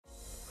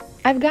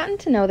I've gotten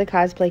to know the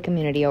cosplay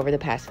community over the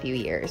past few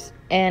years,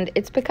 and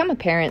it's become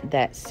apparent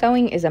that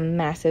sewing is a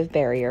massive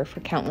barrier for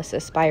countless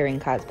aspiring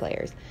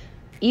cosplayers.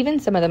 Even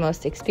some of the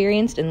most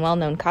experienced and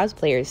well-known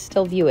cosplayers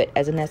still view it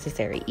as a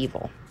necessary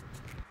evil.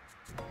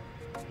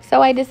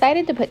 So I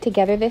decided to put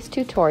together this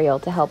tutorial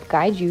to help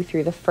guide you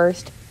through the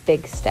first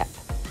big step,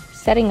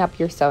 setting up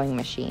your sewing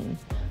machine.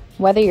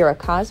 Whether you're a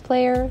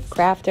cosplayer,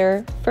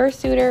 crafter,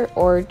 fursuiter,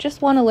 or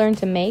just want to learn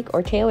to make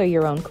or tailor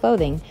your own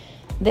clothing,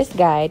 this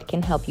guide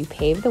can help you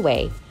pave the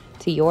way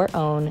to your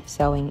own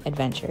sewing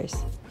adventures.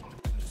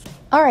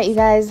 All right, you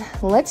guys,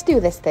 let's do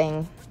this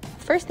thing.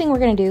 First thing we're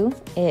gonna do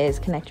is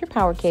connect your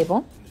power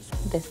cable,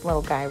 this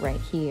little guy right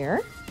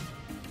here.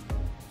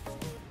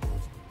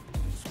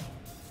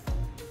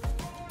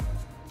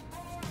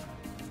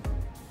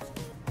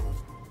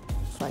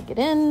 Plug it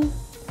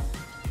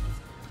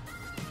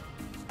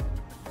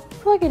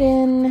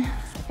in,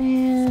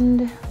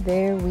 and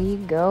there we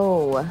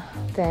go.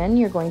 Then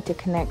you're going to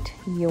connect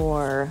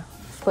your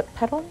foot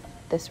pedal,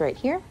 this right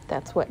here.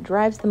 That's what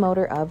drives the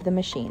motor of the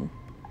machine.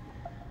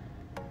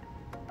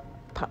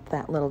 Pop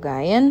that little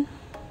guy in,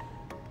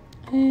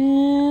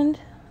 and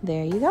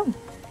there you go.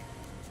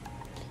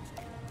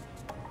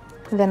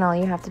 Then all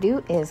you have to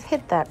do is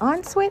hit that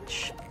on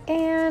switch,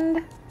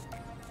 and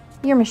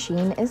your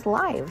machine is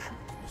live.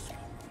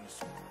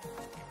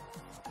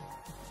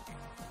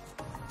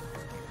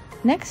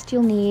 Next,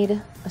 you'll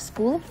need a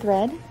spool of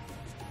thread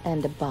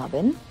and a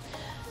bobbin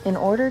in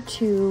order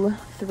to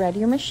thread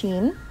your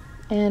machine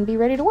and be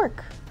ready to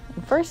work.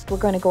 And first, we're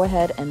going to go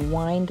ahead and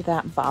wind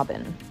that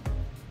bobbin.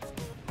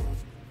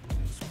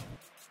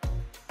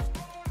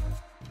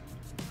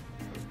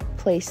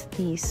 Place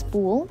the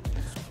spool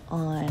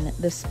on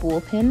the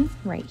spool pin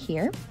right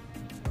here.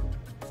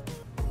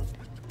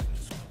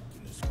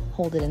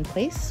 Hold it in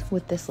place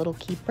with this little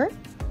keeper.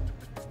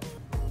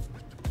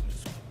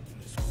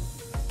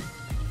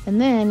 And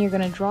then you're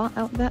going to draw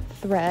out that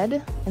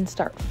thread and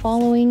start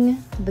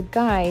following the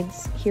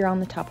guides here on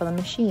the top of the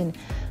machine.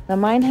 Now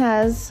mine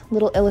has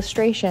little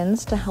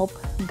illustrations to help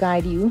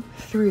guide you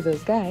through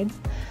those guides.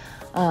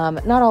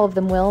 Not all of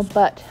them will,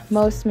 but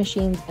most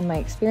machines in my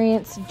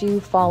experience do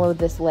follow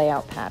this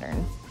layout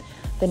pattern.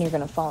 Then you're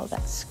going to follow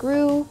that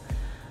screw,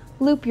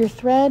 loop your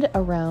thread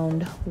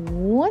around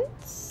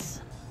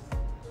once,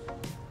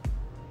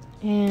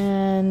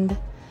 and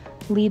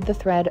lead the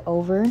thread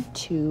over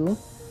to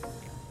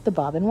the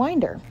bobbin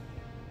winder.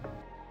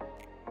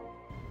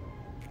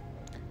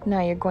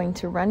 Now you're going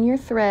to run your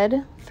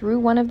thread through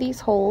one of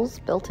these holes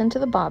built into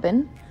the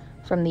bobbin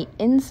from the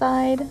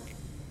inside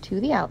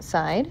to the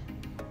outside.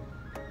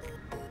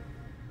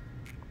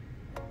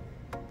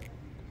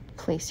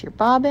 Place your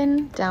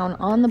bobbin down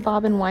on the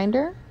bobbin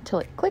winder till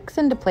it clicks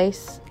into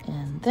place,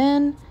 and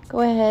then go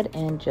ahead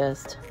and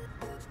just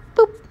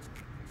boop,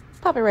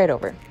 pop it right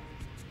over.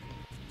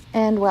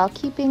 And while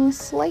keeping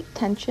slight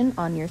tension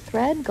on your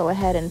thread, go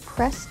ahead and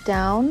press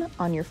down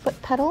on your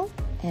foot pedal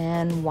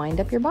and wind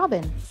up your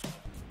bobbin.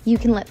 You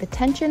can let the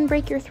tension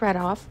break your thread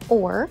off,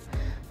 or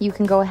you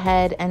can go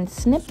ahead and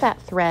snip that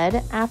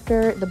thread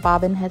after the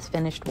bobbin has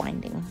finished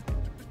winding.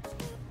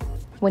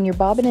 When your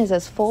bobbin is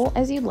as full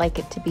as you'd like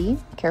it to be,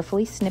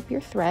 carefully snip your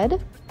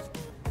thread.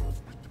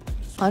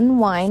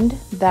 Unwind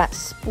that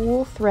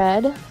spool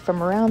thread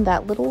from around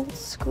that little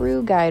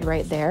screw guide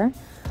right there.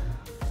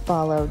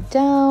 Follow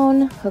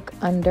down, hook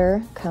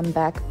under, come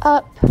back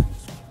up.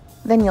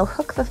 Then you'll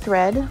hook the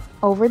thread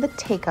over the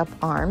take-up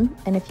arm,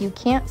 and if you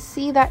can't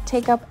see that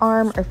take-up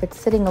arm, or if it's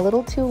sitting a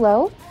little too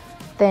low,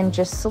 then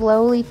just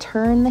slowly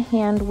turn the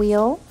hand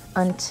wheel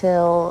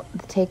until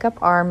the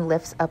take-up arm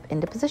lifts up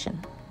into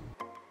position.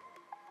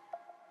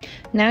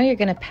 Now you're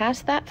going to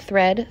pass that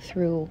thread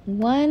through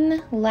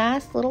one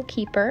last little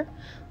keeper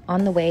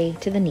on the way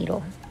to the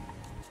needle.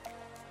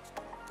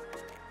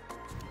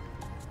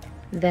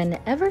 Then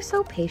ever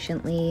so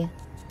patiently,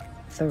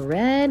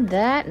 thread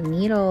that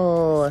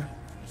needle.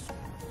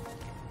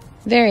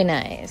 Very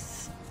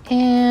nice.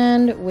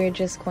 And we're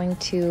just going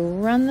to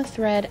run the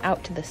thread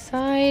out to the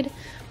side.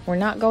 We're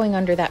not going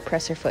under that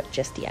presser foot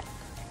just yet.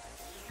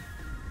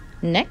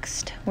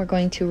 Next, we're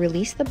going to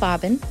release the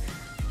bobbin,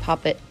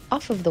 pop it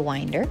off of the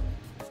winder,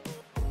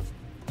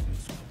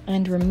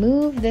 and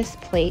remove this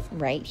plate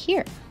right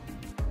here.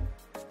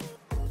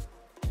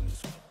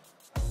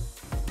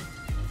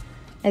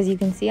 As you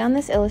can see on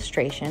this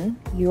illustration,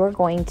 you are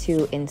going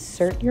to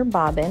insert your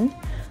bobbin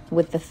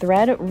with the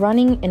thread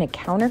running in a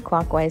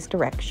counterclockwise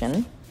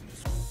direction.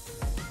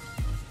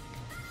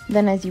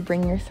 Then as you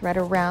bring your thread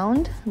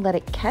around, let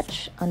it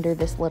catch under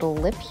this little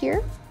lip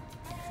here.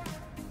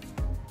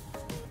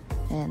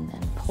 And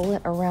then pull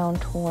it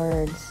around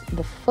towards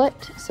the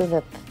foot so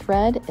that the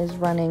thread is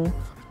running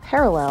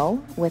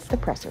parallel with the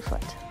presser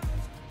foot.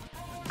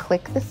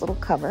 Click this little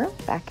cover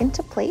back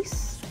into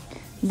place.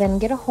 Then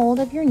get a hold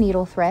of your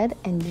needle thread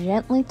and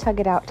gently tug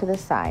it out to the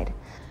side.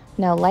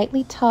 Now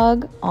lightly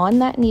tug on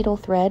that needle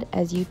thread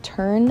as you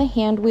turn the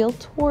hand wheel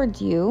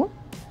towards you,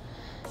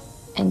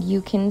 and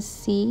you can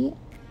see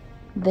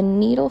the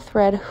needle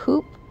thread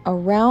hoop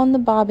around the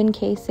bobbin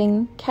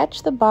casing,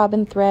 catch the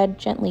bobbin thread,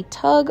 gently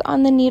tug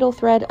on the needle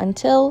thread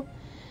until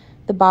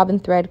the bobbin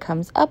thread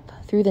comes up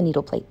through the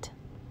needle plate.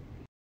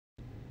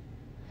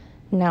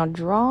 Now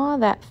draw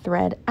that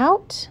thread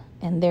out,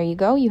 and there you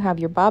go. You have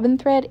your bobbin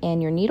thread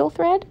and your needle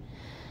thread,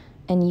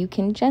 and you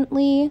can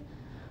gently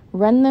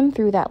run them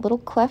through that little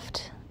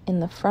cleft in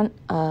the front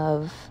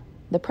of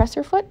the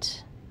presser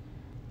foot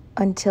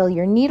until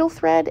your needle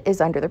thread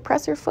is under the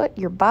presser foot,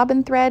 your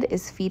bobbin thread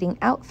is feeding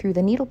out through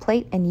the needle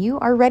plate, and you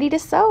are ready to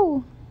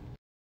sew.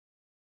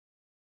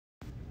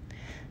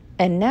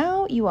 And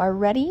now you are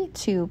ready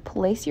to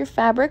place your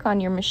fabric on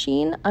your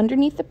machine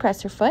underneath the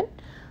presser foot.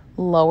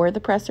 Lower the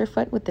presser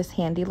foot with this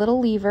handy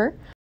little lever.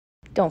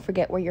 Don't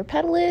forget where your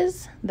pedal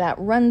is. That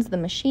runs the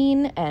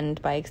machine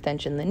and by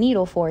extension the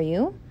needle for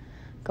you.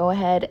 Go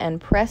ahead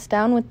and press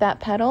down with that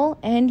pedal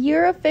and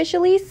you're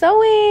officially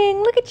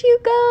sewing. Look at you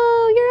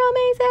go. You're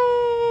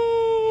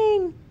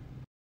amazing.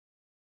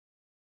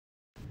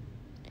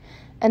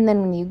 And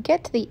then when you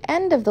get to the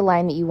end of the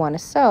line that you want to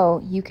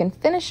sew, you can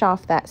finish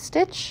off that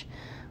stitch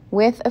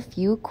with a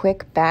few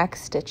quick back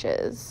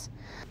stitches.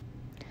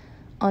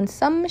 On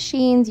some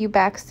machines, you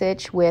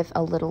backstitch with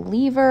a little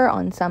lever.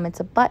 On some, it's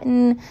a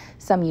button.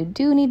 Some you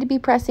do need to be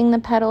pressing the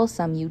pedal,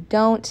 some you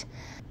don't.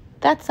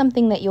 That's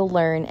something that you'll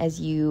learn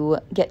as you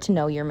get to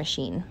know your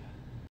machine.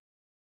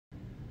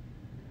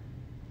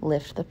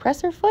 Lift the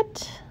presser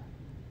foot.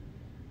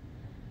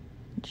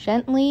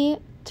 Gently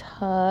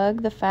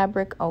tug the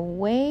fabric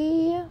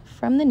away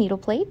from the needle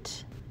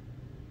plate.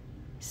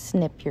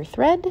 Snip your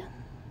thread.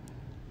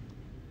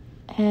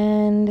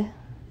 And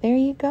there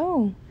you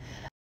go.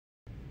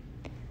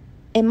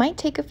 It might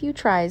take a few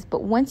tries,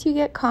 but once you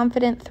get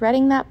confident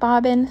threading that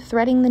bobbin,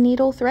 threading the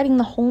needle, threading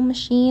the whole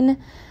machine,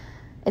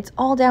 it's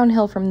all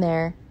downhill from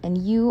there, and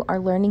you are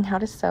learning how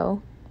to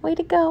sew. Way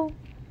to go!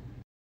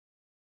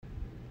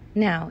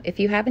 Now, if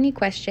you have any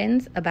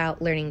questions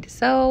about learning to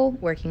sew,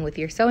 working with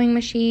your sewing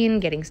machine,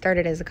 getting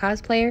started as a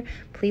cosplayer,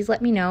 please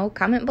let me know.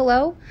 Comment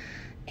below,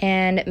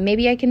 and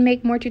maybe I can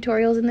make more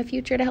tutorials in the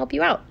future to help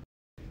you out.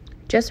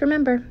 Just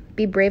remember,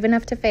 be brave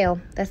enough to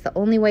fail. That's the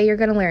only way you're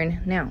going to learn.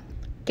 Now,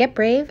 get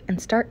brave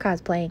and start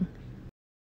cosplaying.